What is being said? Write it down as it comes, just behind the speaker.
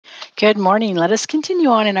Good morning. Let us continue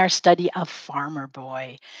on in our study of Farmer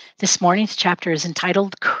Boy. This morning's chapter is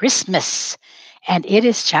entitled Christmas, and it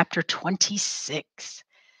is chapter 26.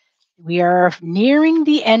 We are nearing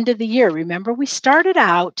the end of the year. Remember, we started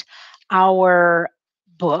out our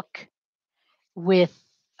book with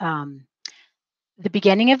the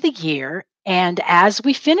beginning of the year, and as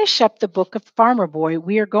we finish up the book of Farmer Boy,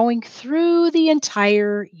 we are going through the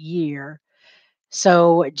entire year.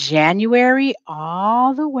 So, January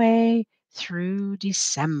all the way through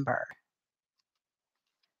December.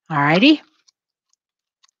 All righty.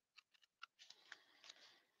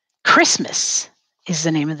 Christmas is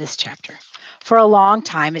the name of this chapter. For a long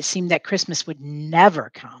time, it seemed that Christmas would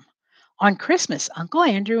never come. On Christmas, Uncle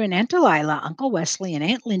Andrew and Aunt Delilah, Uncle Wesley and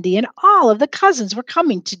Aunt Lindy, and all of the cousins were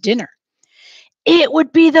coming to dinner. It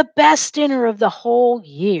would be the best dinner of the whole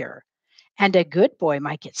year, and a good boy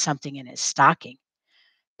might get something in his stocking.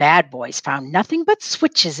 Bad boys found nothing but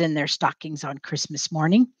switches in their stockings on Christmas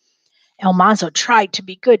morning. Almanzo tried to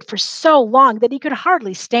be good for so long that he could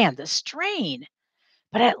hardly stand the strain.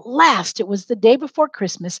 But at last it was the day before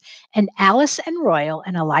Christmas, and Alice and Royal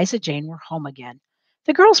and Eliza Jane were home again.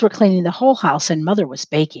 The girls were cleaning the whole house, and Mother was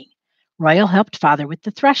baking. Royal helped Father with the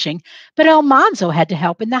threshing, but Almanzo had to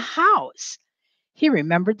help in the house. He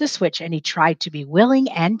remembered the switch, and he tried to be willing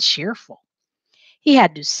and cheerful. He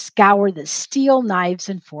had to scour the steel knives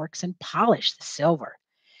and forks and polish the silver.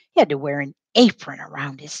 He had to wear an apron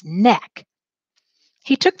around his neck.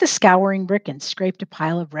 He took the scouring brick and scraped a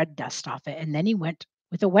pile of red dust off it, and then he went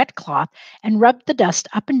with a wet cloth and rubbed the dust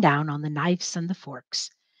up and down on the knives and the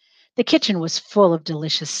forks. The kitchen was full of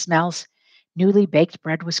delicious smells. Newly baked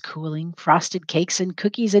bread was cooling. Frosted cakes and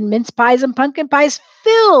cookies and mince pies and pumpkin pies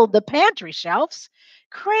filled the pantry shelves.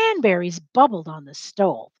 Cranberries bubbled on the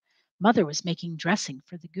stove. Mother was making dressing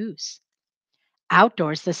for the goose.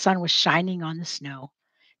 Outdoors, the sun was shining on the snow.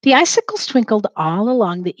 The icicles twinkled all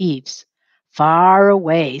along the eaves. Far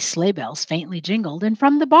away, sleigh bells faintly jingled, and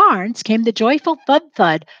from the barns came the joyful thud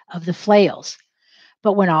thud of the flails.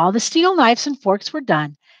 But when all the steel knives and forks were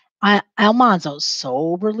done, Almanzo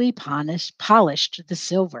soberly polished the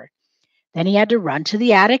silver. Then he had to run to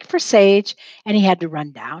the attic for sage, and he had to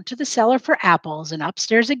run down to the cellar for apples, and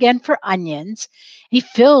upstairs again for onions. He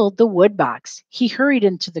filled the wood box. He hurried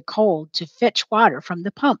into the cold to fetch water from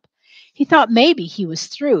the pump. He thought maybe he was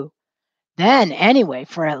through then anyway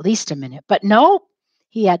for at least a minute. But no,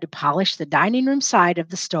 he had to polish the dining room side of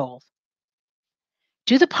the stove.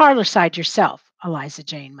 Do the parlor side yourself, Eliza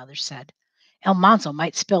Jane, Mother said. Almanzo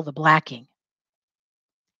might spill the blacking.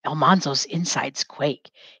 Almanzo's insides quake.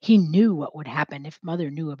 He knew what would happen if Mother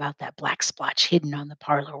knew about that black splotch hidden on the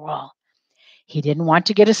parlor wall. He didn't want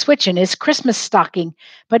to get a switch in his Christmas stocking,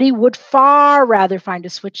 but he would far rather find a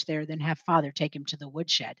switch there than have Father take him to the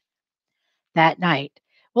woodshed. That night,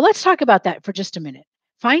 well, let's talk about that for just a minute.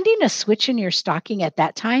 Finding a switch in your stocking at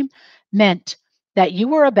that time meant that you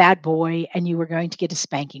were a bad boy and you were going to get a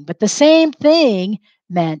spanking. But the same thing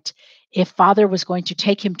meant if Father was going to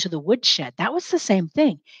take him to the woodshed, that was the same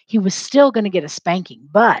thing. He was still going to get a spanking,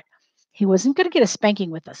 but he wasn't going to get a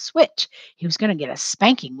spanking with a switch. He was going to get a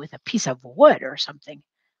spanking with a piece of wood or something.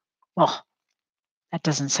 Well, that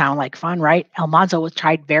doesn't sound like fun, right? Almanzo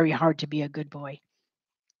tried very hard to be a good boy.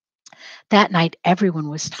 That night, everyone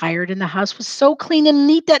was tired, and the house was so clean and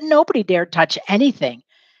neat that nobody dared touch anything.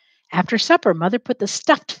 After supper, Mother put the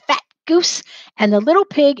stuffed fat goose and the little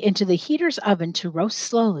pig into the heater's oven to roast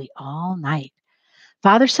slowly all night.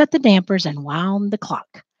 Father set the dampers and wound the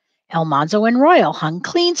clock. Almanzo and Royal hung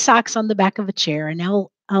clean socks on the back of a chair, and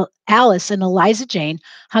Alice and Eliza Jane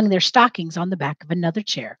hung their stockings on the back of another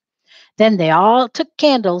chair. Then they all took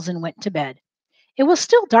candles and went to bed. It was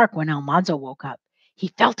still dark when Almanzo woke up. He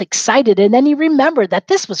felt excited, and then he remembered that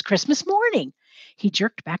this was Christmas morning. He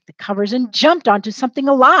jerked back the covers and jumped onto something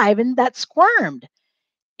alive and that squirmed.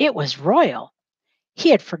 It was Royal. He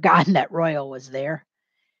had forgotten that Royal was there.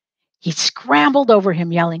 He scrambled over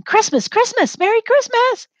him, yelling, "Christmas, Christmas, Merry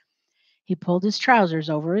Christmas!" He pulled his trousers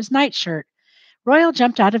over his nightshirt. Royal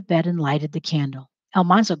jumped out of bed and lighted the candle.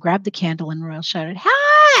 Almanzo grabbed the candle, and Royal shouted,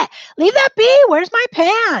 "Hi! Leave that be! Where's my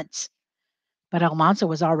pants?" But Almanzo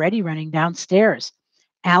was already running downstairs.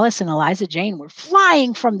 Alice and Eliza Jane were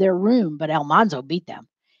flying from their room, but Almanzo beat them.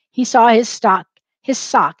 He saw his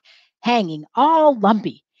sock hanging all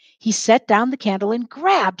lumpy. He set down the candle and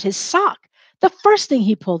grabbed his sock. The first thing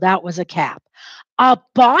he pulled out was a cap, a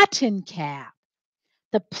boughten cap.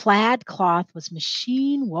 The plaid cloth was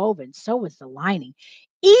machine woven, so was the lining.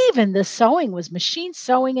 Even the sewing was machine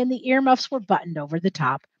sewing, and the earmuffs were buttoned over the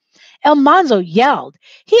top. Almanzo yelled.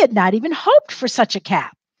 He had not even hoped for such a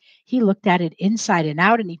cap. He looked at it inside and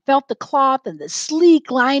out, and he felt the cloth and the sleek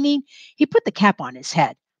lining. He put the cap on his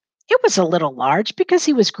head. It was a little large because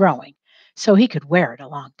he was growing, so he could wear it a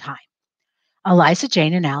long time. Eliza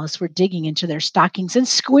Jane and Alice were digging into their stockings and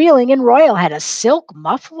squealing, and Royal had a silk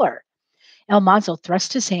muffler. Almanzo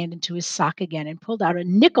thrust his hand into his sock again and pulled out a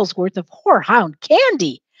nickel's worth of horehound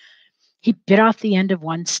candy. He bit off the end of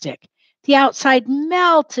one stick. The outside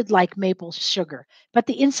melted like maple sugar, but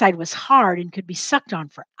the inside was hard and could be sucked on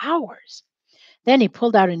for hours. Then he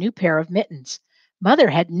pulled out a new pair of mittens.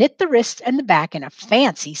 Mother had knit the wrist and the back in a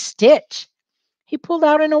fancy stitch. He pulled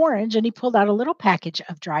out an orange and he pulled out a little package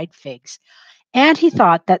of dried figs. And he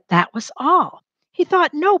thought that that was all. He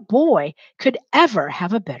thought no boy could ever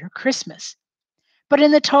have a better Christmas. But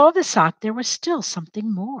in the toe of the sock, there was still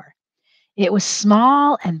something more. It was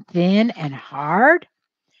small and thin and hard.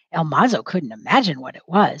 Almanzo couldn't imagine what it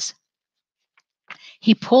was.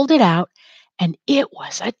 He pulled it out, and it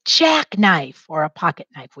was a jackknife, or a pocket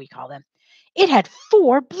knife, we call them. It had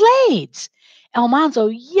 4 blades. Almanzo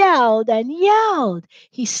yelled and yelled.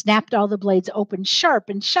 He snapped all the blades open, sharp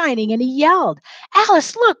and shining, and he yelled,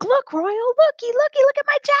 Alice, look, Royal, look at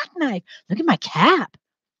my jackknife. Look at my cap.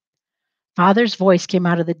 Father's voice came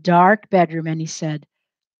out of the dark bedroom, and he said,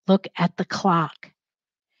 look at the clock.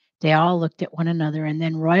 They all looked at one another, and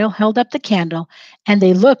then Royal held up the candle, and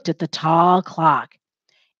they looked at the tall clock.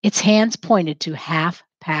 Its hands pointed to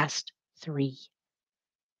 3:30.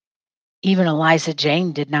 Even Eliza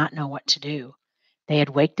Jane did not know what to do. They had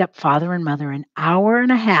waked up Father and Mother an hour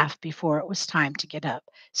and a half before it was time to get up.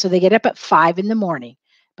 So they get up at 5 in the morning,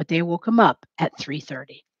 but they woke him up at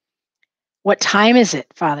 3:30. What time is it?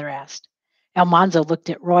 Father asked. Almanzo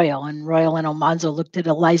looked at Royal, and Royal and Almanzo looked at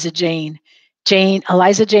Eliza Jane.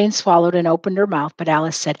 Eliza Jane swallowed and opened her mouth, but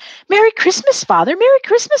Alice said, Merry Christmas, Father. Merry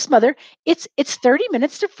Christmas, Mother. It's 30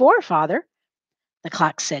 minutes to 4, Father. The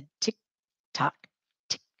clock said, tick, tock,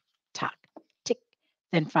 tick, tock, tick.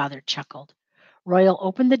 Then Father chuckled. Royal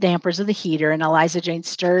opened the dampers of the heater, and Eliza Jane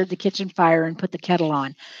stirred the kitchen fire and put the kettle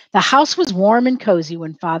on. The house was warm and cozy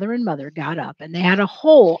when Father and Mother got up, and they had a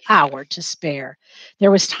whole hour to spare.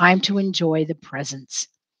 There was time to enjoy the presents.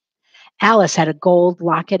 Alice had a gold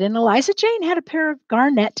locket, and Eliza Jane had a pair of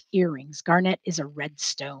garnet earrings. Garnet is a red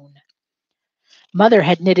stone. Mother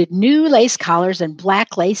had knitted new lace collars and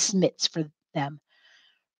black lace mitts for them.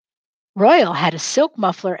 Royal had a silk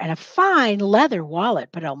muffler and a fine leather wallet,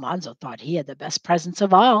 but Almanzo thought he had the best presents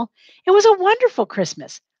of all. It was a wonderful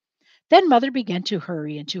Christmas. Then Mother began to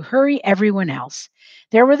hurry everyone else.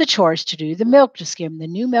 There were the chores to do, the milk to skim, the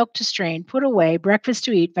new milk to strain, put away, breakfast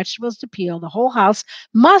to eat, vegetables to peel. The whole house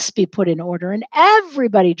must be put in order, and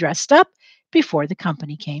everybody dressed up before the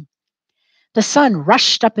company came. The sun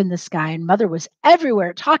rushed up in the sky, and Mother was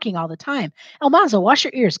everywhere talking all the time. Almanzo, wash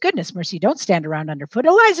your ears. Goodness mercy, don't stand around underfoot.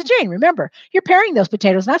 Eliza Jane, remember, you're paring those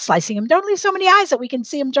potatoes, not slicing them. Don't leave so many eyes that we can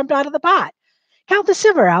see them jump out of the pot. Count the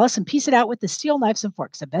silver, Alice, and piece it out with the steel knives and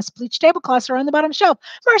forks. The best bleached tablecloths are on the bottom shelf.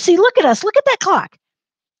 Mercy, look at us. Look at that clock.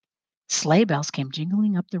 Sleigh bells came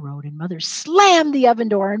jingling up the road, and Mother slammed the oven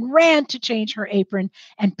door and ran to change her apron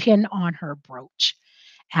and pin on her brooch.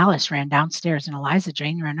 Alice ran downstairs, and Eliza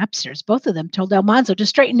Jane ran upstairs. Both of them told Almanzo to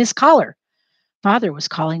straighten his collar. Father was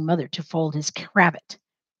calling Mother to fold his cravat.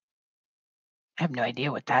 I have no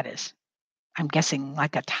idea what that is. I'm guessing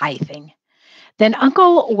like a tie thing. Then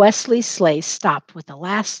Uncle Wesley's sleigh stopped with the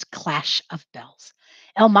last clash of bells.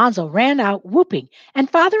 Almanzo ran out whooping, and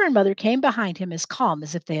Father and Mother came behind him as calm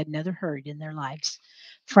as if they had never hurried in their lives.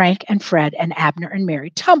 Frank and Fred and Abner and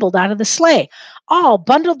Mary tumbled out of the sleigh, all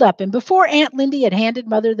bundled up, and before Aunt Lindy had handed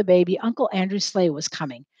Mother the baby, Uncle Andrew's sleigh was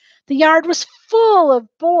coming. The yard was full of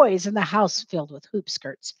boys and the house filled with hoop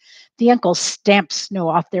skirts. The uncles stamped snow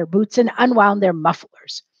off their boots and unwound their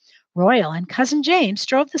mufflers. Royal and Cousin James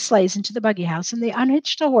drove the sleighs into the buggy house, and they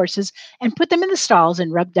unhitched the horses and put them in the stalls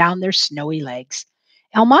and rubbed down their snowy legs.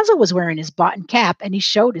 Almanzo was wearing his boughten cap, and he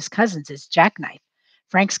showed his cousins his jackknife.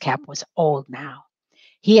 Frank's cap was old now.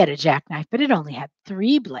 He had a jackknife, but it only had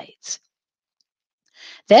 3 blades.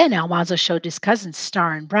 Then Almanzo showed his cousins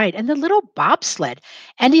Star and Bright and the little bobsled,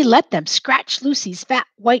 and he let them scratch Lucy's fat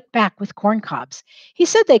white back with corn cobs. He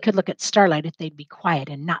said they could look at Starlight if they'd be quiet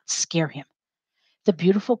and not scare him. The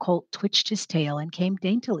beautiful colt twitched his tail and came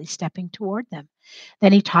daintily stepping toward them.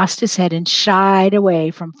 Then he tossed his head and shied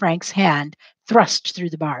away from Frank's hand thrust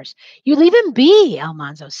through the bars. You leave him be,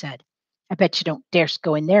 Almanzo said. I bet you don't dare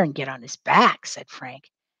go in there and get on his back, said Frank.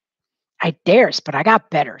 I dares, but I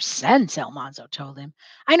got better sense, Almanzo told him.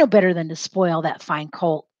 I know better than to spoil that fine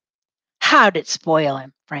colt. How'd it spoil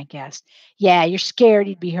him? Frank asked. Yeah, you're scared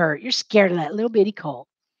he'd be hurt. You're scared of that little bitty colt.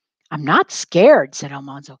 I'm not scared, said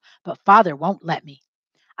Almanzo, but Father won't let me.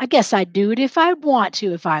 I guess I'd do it if I'd want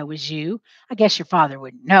to if I was you. I guess your father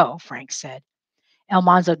wouldn't know, Frank said.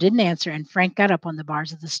 Almanzo didn't answer, and Frank got up on the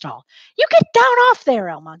bars of the stall. You get down off there,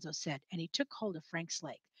 Almanzo said, and he took hold of Frank's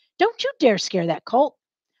leg. Don't you dare scare that colt.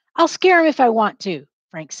 I'll scare him if I want to,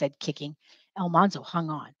 Frank said, kicking. Almanzo hung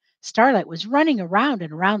on. Starlight was running around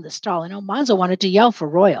and around the stall, and Almanzo wanted to yell for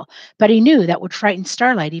Royal, but he knew that would frighten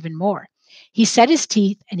Starlight even more. He set his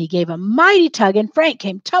teeth and he gave a mighty tug, and Frank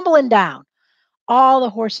came tumbling down. All the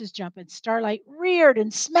horses jumped, and Starlight reared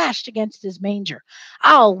and smashed against his manger.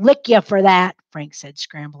 I'll lick you for that, Frank said,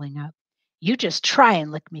 scrambling up. You just try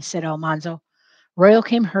and lick me, said Almanzo. Royal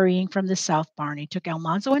came hurrying from the south barn. He took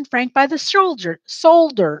Almanzo and Frank by the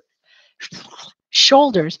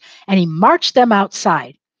shoulders, and he marched them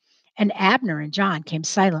outside. And Abner and John came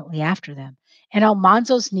silently after them, and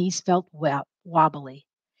Almanzo's knees felt wobbly.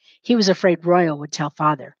 He was afraid Royal would tell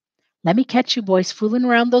father. Let me catch you boys fooling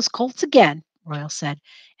around those colts again, Royal said,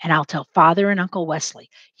 and I'll tell father and Uncle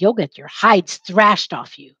Wesley. You'll get your hides thrashed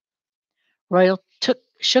off you. Royal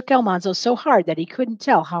shook Almanzo so hard that he couldn't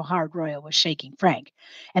tell how hard Royal was shaking Frank,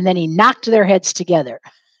 and then he knocked their heads together.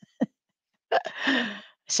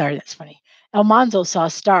 Sorry, that's funny. Almanzo saw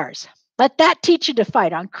stars. Let that teach you to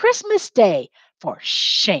fight on Christmas Day. For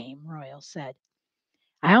shame, Royal said.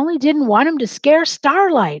 I only didn't want him to scare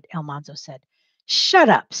Starlight, Almanzo said. Shut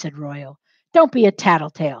up, said Royal. Don't be a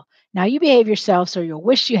tattletale. Now you behave yourselves or you'll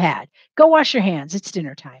wish you had. Go wash your hands. It's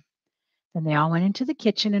dinner time. Then they all went into the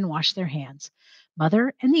kitchen and washed their hands.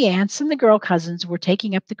 Mother and the aunts and the girl cousins were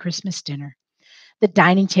taking up the Christmas dinner. The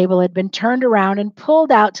dining table had been turned around and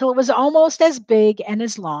pulled out till it was almost as big and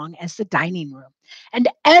as long as the dining room, and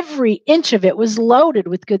every inch of it was loaded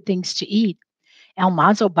with good things to eat.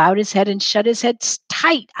 Almanzo bowed his head and shut his head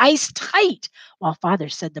tight, eyes tight, while father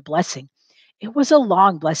said the blessing. It was a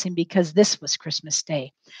long blessing because this was Christmas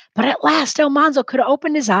Day. But at last Almanzo could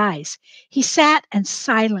open his eyes. He sat and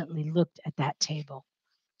silently looked at that table.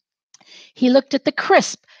 He looked at the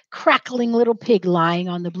crisp, crackling little pig lying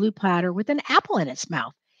on the blue platter with an apple in its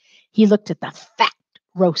mouth. He looked at the fat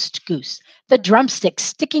roast goose, the drumsticks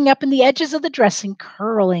sticking up in the edges of the dressing,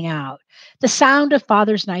 curling out. The sound of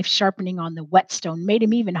father's knife sharpening on the whetstone made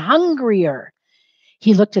him even hungrier.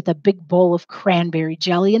 He looked at the big bowl of cranberry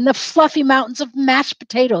jelly and the fluffy mountains of mashed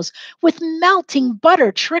potatoes with melting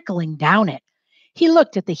butter trickling down it. He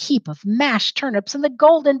looked at the heap of mashed turnips and the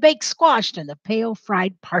golden baked squash and the pale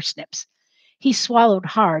fried parsnips. He swallowed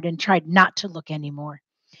hard and tried not to look any more.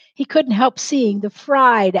 He couldn't help seeing the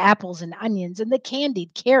fried apples and onions and the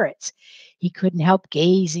candied carrots. He couldn't help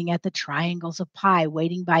gazing at the triangles of pie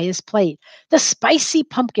waiting by his plate, the spicy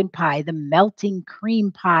pumpkin pie, the melting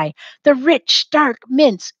cream pie, the rich, dark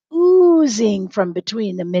mince oozing from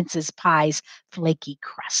between the mince's pie's flaky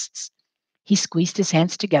crusts. He squeezed his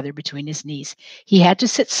hands together between his knees. He had to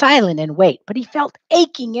sit silent and wait, but he felt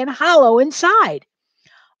aching and hollow inside.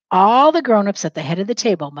 All the grown-ups at the head of the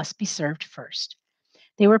table must be served first.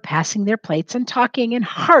 They were passing their plates and talking and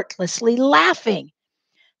heartlessly laughing.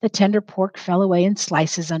 The tender pork fell away in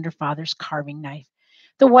slices under father's carving knife.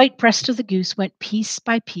 The white breast of the goose went piece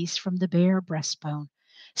by piece from the bare breastbone.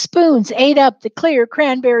 Spoons ate up the clear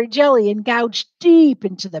cranberry jelly and gouged deep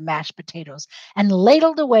into the mashed potatoes and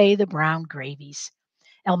ladled away the brown gravies.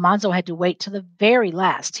 Almanzo had to wait till the very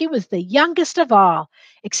last. He was the youngest of all,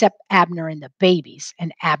 except Abner and the babies,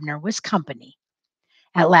 and Abner was company.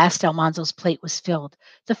 At last, Almanzo's plate was filled.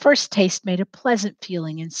 The first taste made a pleasant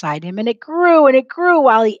feeling inside him, and it grew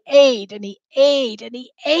while he ate, and he ate, and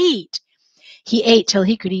he ate. He ate till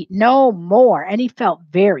he could eat no more, and he felt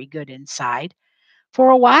very good inside. For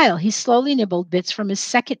a while, he slowly nibbled bits from his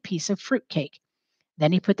second piece of fruit cake.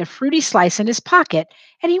 Then he put the fruity slice in his pocket,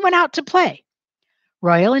 and he went out to play.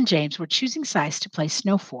 Royal and James were choosing sides to play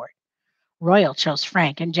snow fort. Royal chose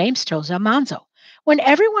Frank, and James chose Almanzo. When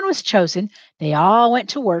everyone was chosen, they all went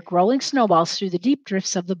to work rolling snowballs through the deep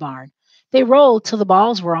drifts of the barn. They rolled till the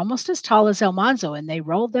balls were almost as tall as Almanzo, and they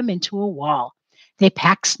rolled them into a wall. They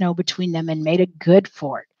packed snow between them and made a good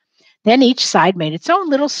fort. Then each side made its own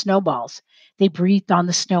little snowballs. They breathed on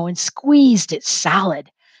the snow and squeezed it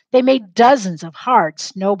solid. They made dozens of hard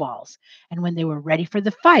snowballs. And when they were ready for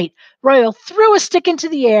the fight, Royal threw a stick into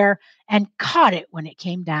the air and caught it when it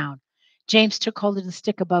came down. James took hold of the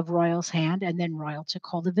stick above Royal's hand, and then Royal took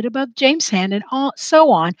hold of it above James' hand, and so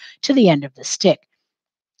on to the end of the stick.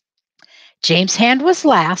 James' hand was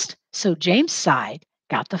last, so James' side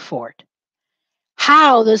got the fort.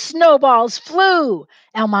 How the snowballs flew!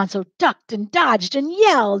 Almanzo ducked and dodged and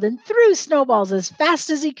yelled and threw snowballs as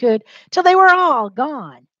fast as he could till they were all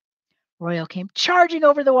gone. Royal came charging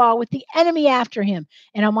over the wall with the enemy after him,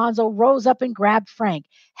 and Almanzo rose up and grabbed Frank.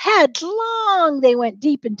 Headlong they went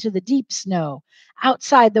deep into the deep snow.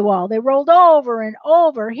 Outside the wall, they rolled over and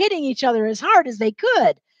over, hitting each other as hard as they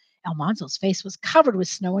could. Almanzo's face was covered with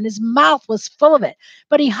snow and his mouth was full of it,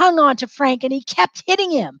 but he hung on to Frank and he kept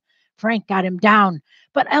hitting him. Frank got him down,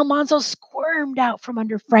 but Almanzo squirmed out from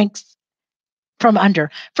under. Frank's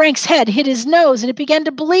head hit his nose and it began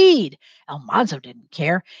to bleed. Almanzo didn't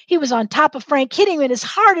care. He was on top of Frank, hitting him as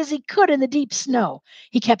hard as he could in the deep snow.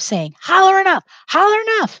 He kept saying, "Holler enough, holler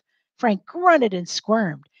enough." Frank grunted and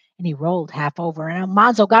squirmed, and he rolled half over, and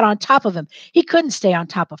Almanzo got on top of him. He couldn't stay on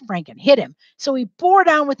top of Frank and hit him, so he bore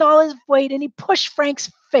down with all his weight and he pushed Frank's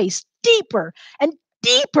face deeper and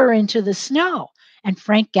deeper into the snow. And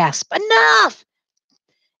Frank gasped, "Enough!"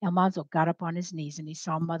 Almanzo got up on his knees and he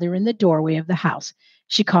saw Mother in the doorway of the house.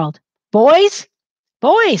 She called, "Boys,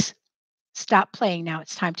 boys, stop playing now.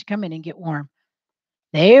 It's time to come in and get warm."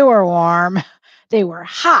 They were warm. They were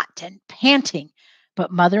hot and panting.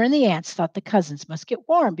 But Mother and the aunts thought the cousins must get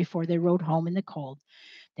warm before they rode home in the cold.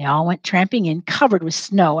 They all went tramping in, covered with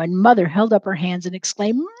snow, and Mother held up her hands and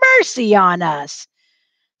exclaimed, "Mercy on us!"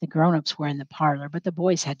 The grown-ups were in the parlor, but the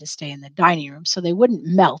boys had to stay in the dining room so they wouldn't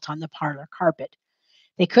melt on the parlor carpet.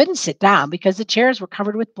 They couldn't sit down because the chairs were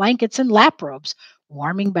covered with blankets and lap robes,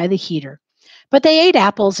 warming by the heater. But they ate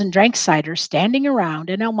apples and drank cider standing around,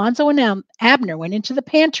 and Almanzo and Abner went into the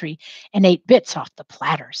pantry and ate bits off the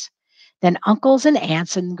platters. Then uncles and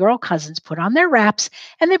aunts and girl cousins put on their wraps,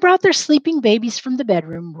 and they brought their sleeping babies from the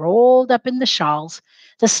bedroom, rolled up in the shawls.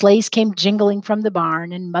 The sleighs came jingling from the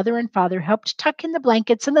barn, and Mother and Father helped tuck in the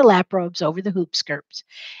blankets and the lap robes over the hoop skirts.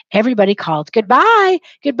 Everybody called, "Goodbye,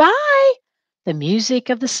 goodbye." The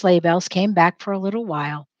music of the sleigh bells came back for a little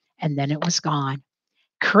while, and then it was gone.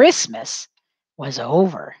 Christmas was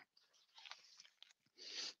over.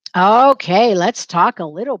 Okay, let's talk a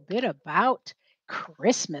little bit about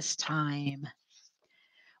Christmas time.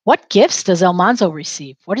 What gifts does Almanzo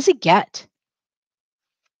receive? What does he get?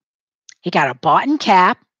 He got a boughten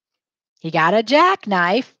cap. He got a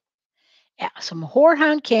jackknife, some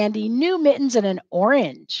horehound candy, new mittens, and an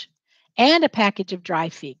orange, and a package of dry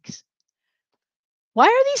figs. Why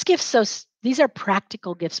are these gifts these are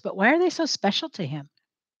practical gifts, but why are they so special to him?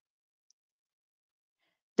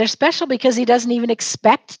 They're special because he doesn't even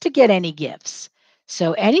expect to get any gifts.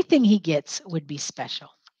 So anything he gets would be special.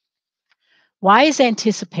 Why is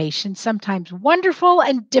anticipation sometimes wonderful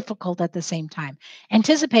and difficult at the same time?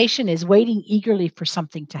 Anticipation is waiting eagerly for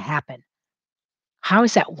something to happen. How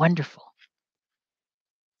is that wonderful?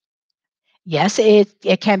 Yes,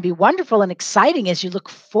 it can be wonderful and exciting as you look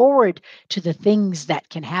forward to the things that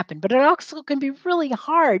can happen, but it also can be really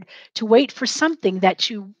hard to wait for something that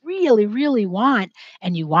you really, really want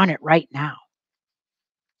and you want it right now.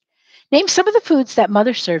 Name some of the foods that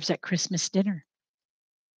mother serves at Christmas dinner.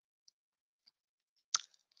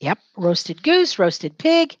 Yep, roasted goose, roasted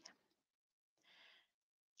pig,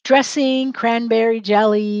 dressing, cranberry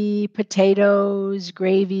jelly, potatoes,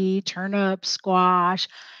 gravy, turnip, squash,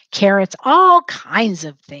 carrots, all kinds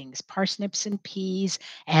of things, parsnips and peas,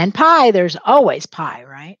 and pie. There's always pie,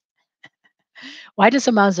 right? Why does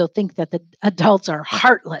Amazo think that the adults are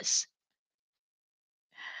heartless?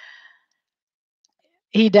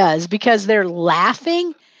 He does because they're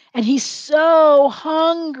laughing and he's so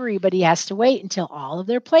hungry, but he has to wait until all of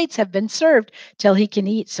their plates have been served till he can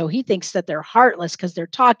eat. So he thinks that they're heartless because they're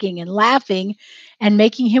talking and laughing and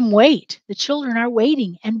making him wait. The children are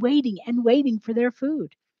waiting and waiting and waiting for their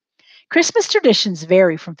food. Christmas traditions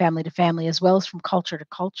vary from family to family as well as from culture to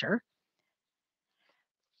culture.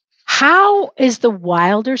 How is the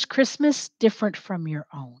Wilder's Christmas different from your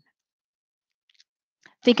own?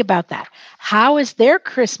 Think about that. How is their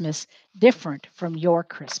Christmas different from your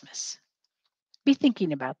Christmas? Be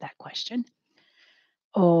thinking about that question.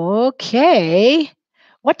 Okay.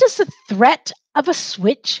 What does the threat of a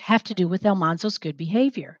switch have to do with Almanzo's good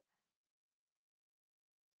behavior?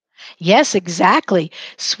 Yes, exactly.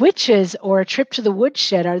 Switches or a trip to the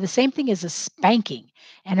woodshed are the same thing as a spanking.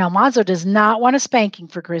 And Almanzo does not want a spanking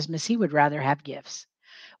for Christmas. He would rather have gifts.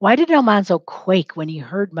 Why did Almanzo quake when he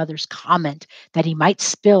heard Mother's comment that he might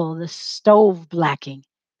spill the stove blacking?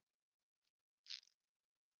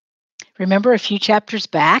 Remember a few chapters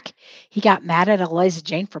back, he got mad at Eliza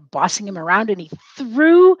Jane for bossing him around and he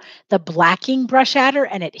threw the blacking brush at her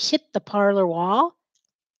and it hit the parlor wall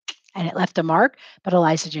and it left a mark, but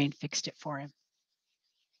Eliza Jane fixed it for him.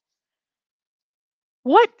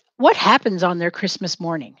 What happens on their Christmas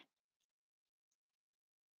morning?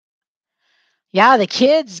 Yeah, the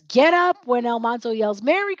kids get up when Almanzo yells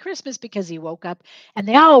Merry Christmas because he woke up, and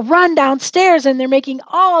they all run downstairs and they're making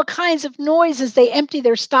all kinds of noise as they empty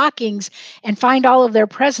their stockings and find all of their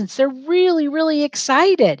presents. They're really, really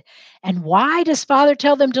excited. And why does Father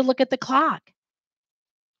tell them to look at the clock?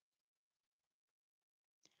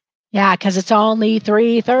 Yeah, because it's only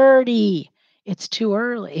 3:30. It's too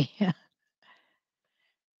early.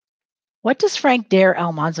 What does Frank dare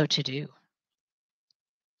Almanzo to do?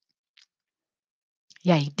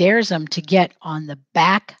 Yeah, he dares him to get on the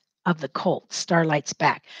back of the colt, Starlight's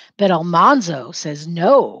back. But Almanzo says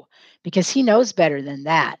no, because he knows better than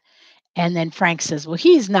that. And then Frank says, well,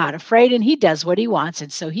 he's not afraid and he does what he wants.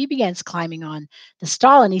 And so he begins climbing on the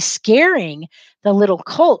stall and he's scaring the little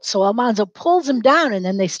colt. So Almanzo pulls him down and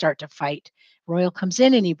then they start to fight. Royal comes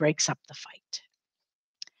in and he breaks up the fight.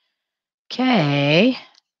 Okay.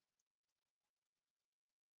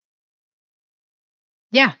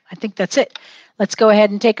 Yeah, I think that's it. Let's go ahead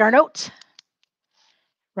and take our notes.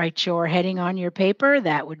 Write your heading on your paper.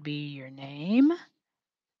 That would be your name,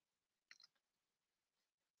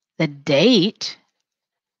 the date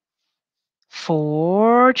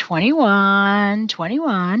for 21,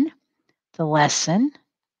 the lesson.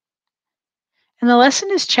 And the lesson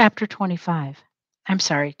is chapter 25. I'm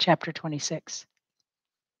sorry, chapter 26.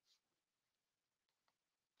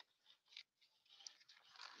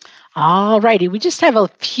 All righty, we just have a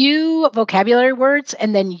few vocabulary words,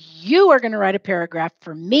 and then you are going to write a paragraph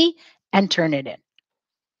for me and turn it in.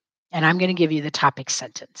 And I'm going to give you the topic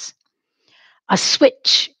sentence. A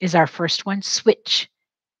switch is our first one, switch.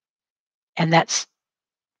 And that's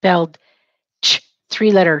spelled ch,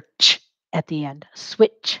 three-letter ch at the end,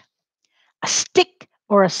 switch. A stick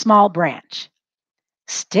or a small branch,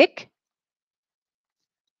 stick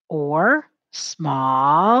or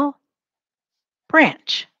small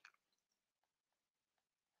branch.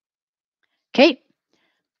 Okay.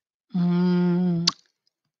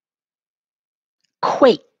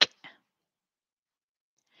 Quake.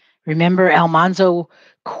 Remember, Almanzo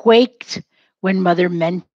quaked when Mother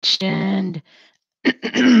mentioned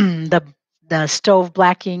the stove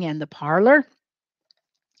blacking and the parlor.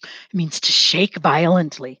 It means to shake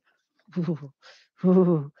violently. Ooh,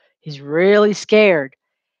 ooh, he's really scared.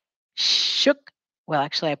 Shook. Well,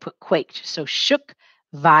 actually, I put quaked. So shook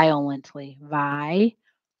violently. Violently.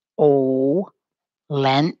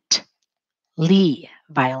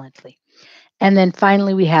 And then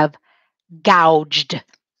finally, we have gouged.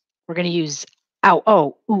 We're going to use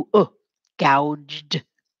gouged.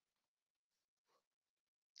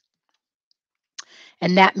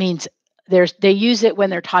 And that means they use it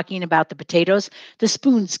when they're talking about the potatoes. The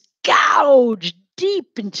spoons gouge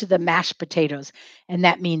deep into the mashed potatoes. And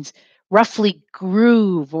that means roughly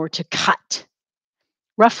groove or to cut.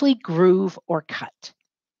 Roughly groove or cut.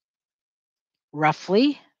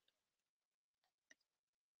 Roughly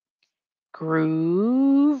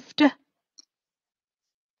grooved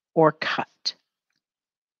or cut.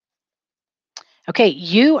 Okay,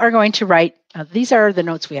 you are going to write, these are the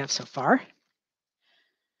notes we have so far.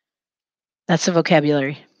 That's the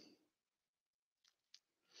vocabulary.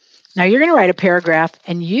 Now you're going to write a paragraph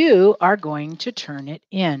and you are going to turn it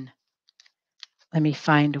in. Let me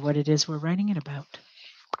find what it is we're writing it about.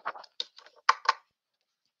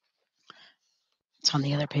 It's on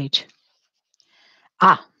the other page.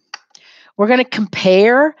 We're going to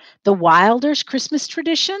compare the Wilders Christmas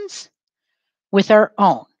traditions with our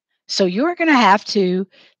own. So you're going to have to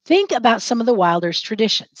think about some of the Wilders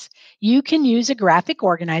traditions. You can use a graphic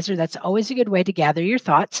organizer. That's always a good way to gather your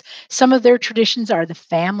thoughts. Some of their traditions are the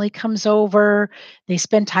family comes over, they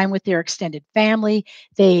spend time with their extended family,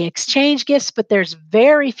 they exchange gifts, but there's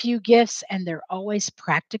very few gifts and they're always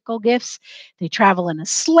practical gifts. They travel in a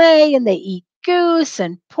sleigh and they eat goose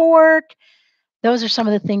and pork. Those are some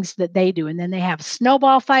of the things that they do. And then they have a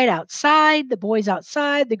snowball fight outside, the boys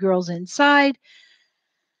outside, the girls inside.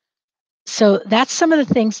 So that's some of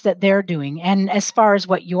the things that they're doing. And as far as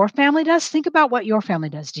what your family does, think about what your family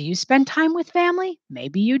does. Do you spend time with family?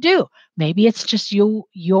 Maybe you do. Maybe it's just you,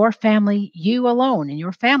 your family, you alone and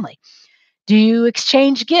your family. Do you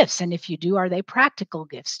exchange gifts? And if you do, are they practical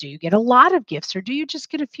gifts? Do you get a lot of gifts or do you just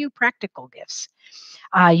get a few practical gifts?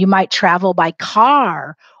 You might travel by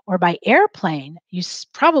car or by airplane. You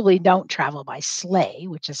probably don't travel by sleigh,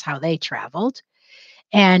 which is how they traveled.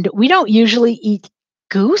 And we don't usually eat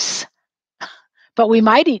goose, but we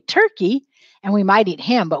might eat turkey and we might eat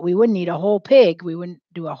ham, but we wouldn't eat a whole pig. We wouldn't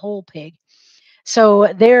do a whole pig.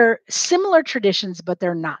 So they're similar traditions, but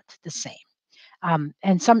they're not the same. And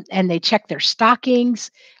they check their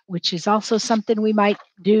stockings, which is also something we might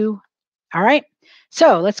do. All right.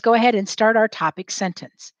 So let's go ahead and start our topic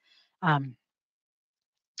sentence.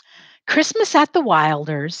 Christmas at the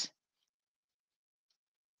Wilders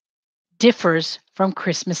differs from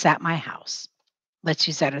Christmas at my house. Let's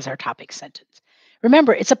use that as our topic sentence.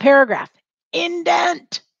 Remember, it's a paragraph,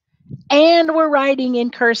 indent, and we're writing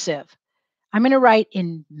in cursive. I'm going to write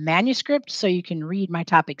in manuscript so you can read my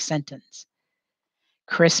topic sentence.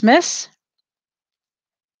 Christmas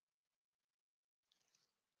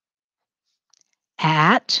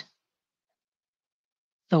at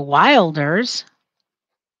the Wilders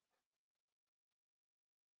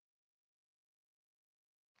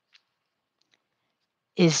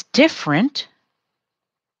is different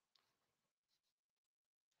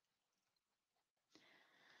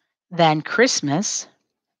than Christmas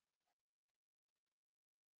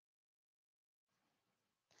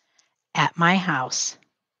at my house.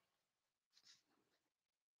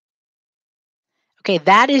 Okay,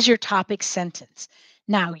 that is your topic sentence.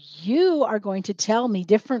 Now you are going to tell me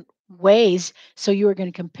different ways. So you are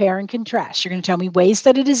going to compare and contrast. You're going to tell me ways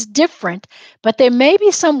that it is different, but there may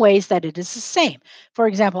be some ways that it is the same. For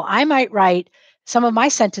example, I might write, some of my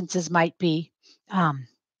sentences might be,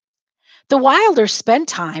 the Wilders spend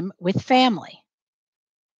time with family.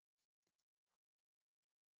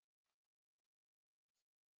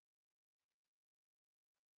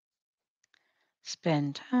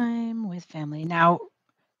 Spend time with family. Now,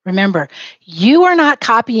 remember, you are not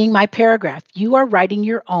copying my paragraph. You are writing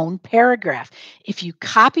your own paragraph. If you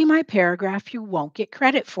copy my paragraph, you won't get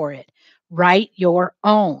credit for it. Write your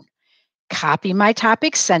own. Copy my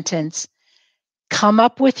topic sentence, come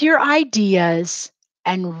up with your ideas,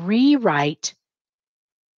 and rewrite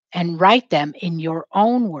and write them in your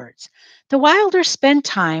own words. The Wilders spend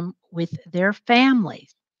time with their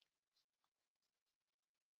families.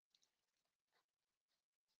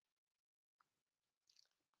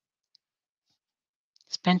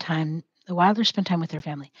 The Wilders spend time with their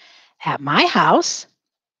family. At my house,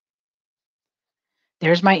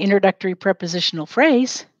 there's my introductory prepositional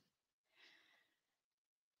phrase.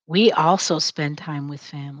 We also spend time with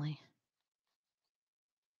family.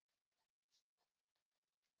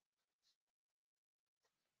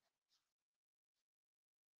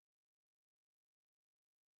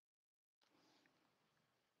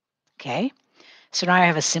 Okay, so now I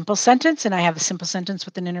have a simple sentence and I have a simple sentence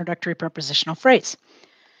with an introductory prepositional phrase.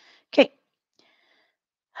 Okay.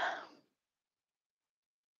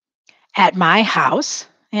 At my house,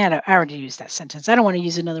 and I already used that sentence. I don't want to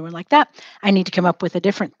use another one like that. I need to come up with a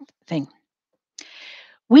different thing.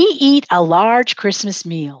 We eat a large Christmas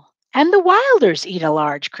meal, and the Wilders eat a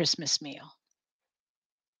large Christmas meal.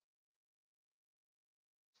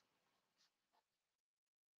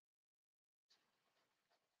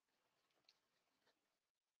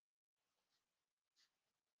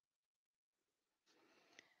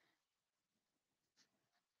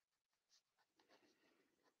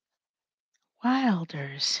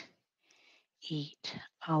 Wilders eat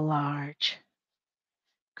a large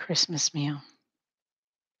Christmas meal.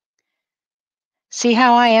 See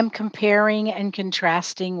how I am comparing and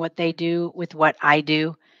contrasting what they do with what I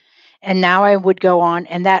do? And now I would go on,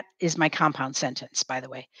 and that is my compound sentence, by the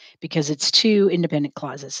way, because it's two independent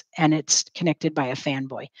clauses and it's connected by a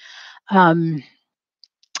fanboy, a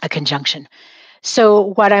conjunction.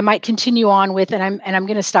 So what I might continue on with, and I'm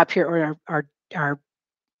going to stop here, or our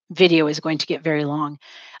video is going to get very long.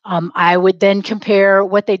 I would then compare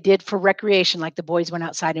what they did for recreation, like the boys went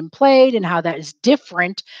outside and played, and how that is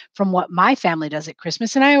different from what my family does at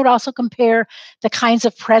Christmas. And I would also compare the kinds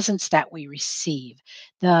of presents that we receive.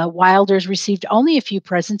 The Wilders received only a few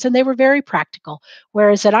presents, and they were very practical.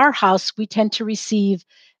 Whereas at our house, we tend to receive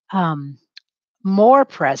more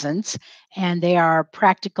presents, and they are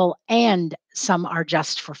practical, and some are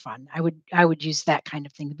just for fun. I would use that kind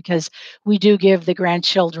of thing, because we do give the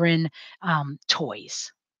grandchildren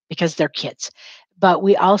toys because they're kids, but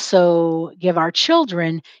we also give our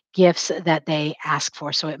children gifts that they ask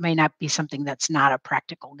for, so it may not be something that's not a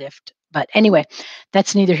practical gift. But anyway,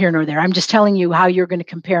 that's neither here nor there. I'm just telling you how you're going to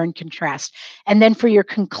compare and contrast. And then for your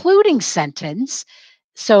concluding sentence,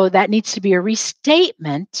 so that needs to be a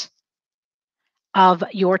restatement of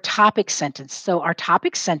your topic sentence. So our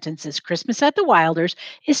topic sentence is Christmas at the Wilders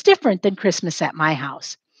is different than Christmas at my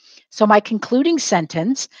house. So my concluding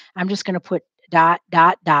sentence, I'm just going to put dot,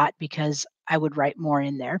 dot, dot, because I would write more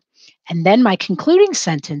in there. And then my concluding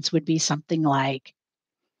sentence would be something like,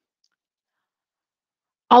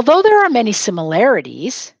 although there are many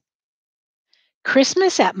similarities,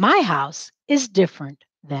 Christmas at my house is different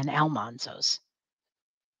than Almanzo's.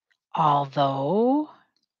 Although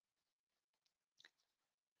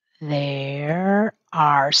there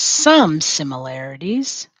are some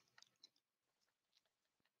similarities,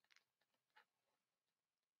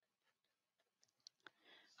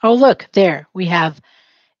 Oh, look, there we have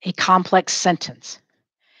a complex sentence.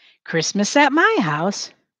 Christmas at my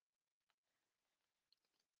house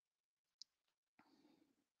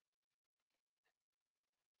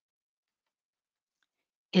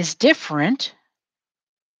is different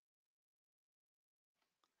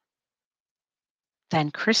than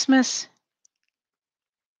Christmas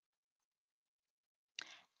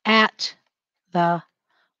at the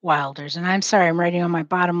Wilders. And I'm sorry, I'm writing on my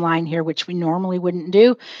bottom line here, which we normally wouldn't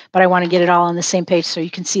do, but I want to get it all on the same page so you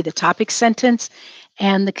can see the topic sentence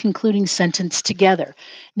and the concluding sentence together.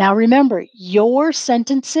 Now, remember, your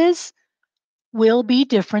sentences will be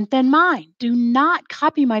different than mine. Do not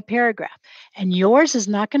copy my paragraph. And yours is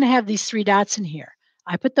not going to have these three dots in here.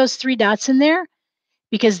 I put those three dots in there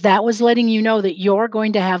because that was letting you know that you're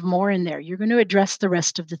going to have more in there. You're going to address the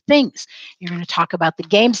rest of the things. You're going to talk about the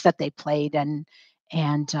games that they played and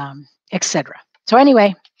etc. So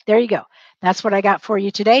anyway, there you go. That's what I got for you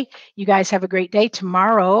today. You guys have a great day.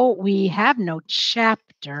 Tomorrow we have no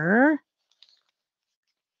chapter.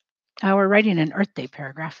 We're writing an Earth Day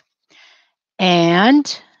paragraph. And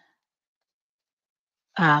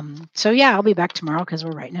so yeah, I'll be back tomorrow because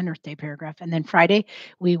we're writing an Earth Day paragraph. And then Friday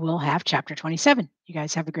we will have chapter 27. You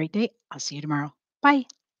guys have a great day. I'll see you tomorrow. Bye.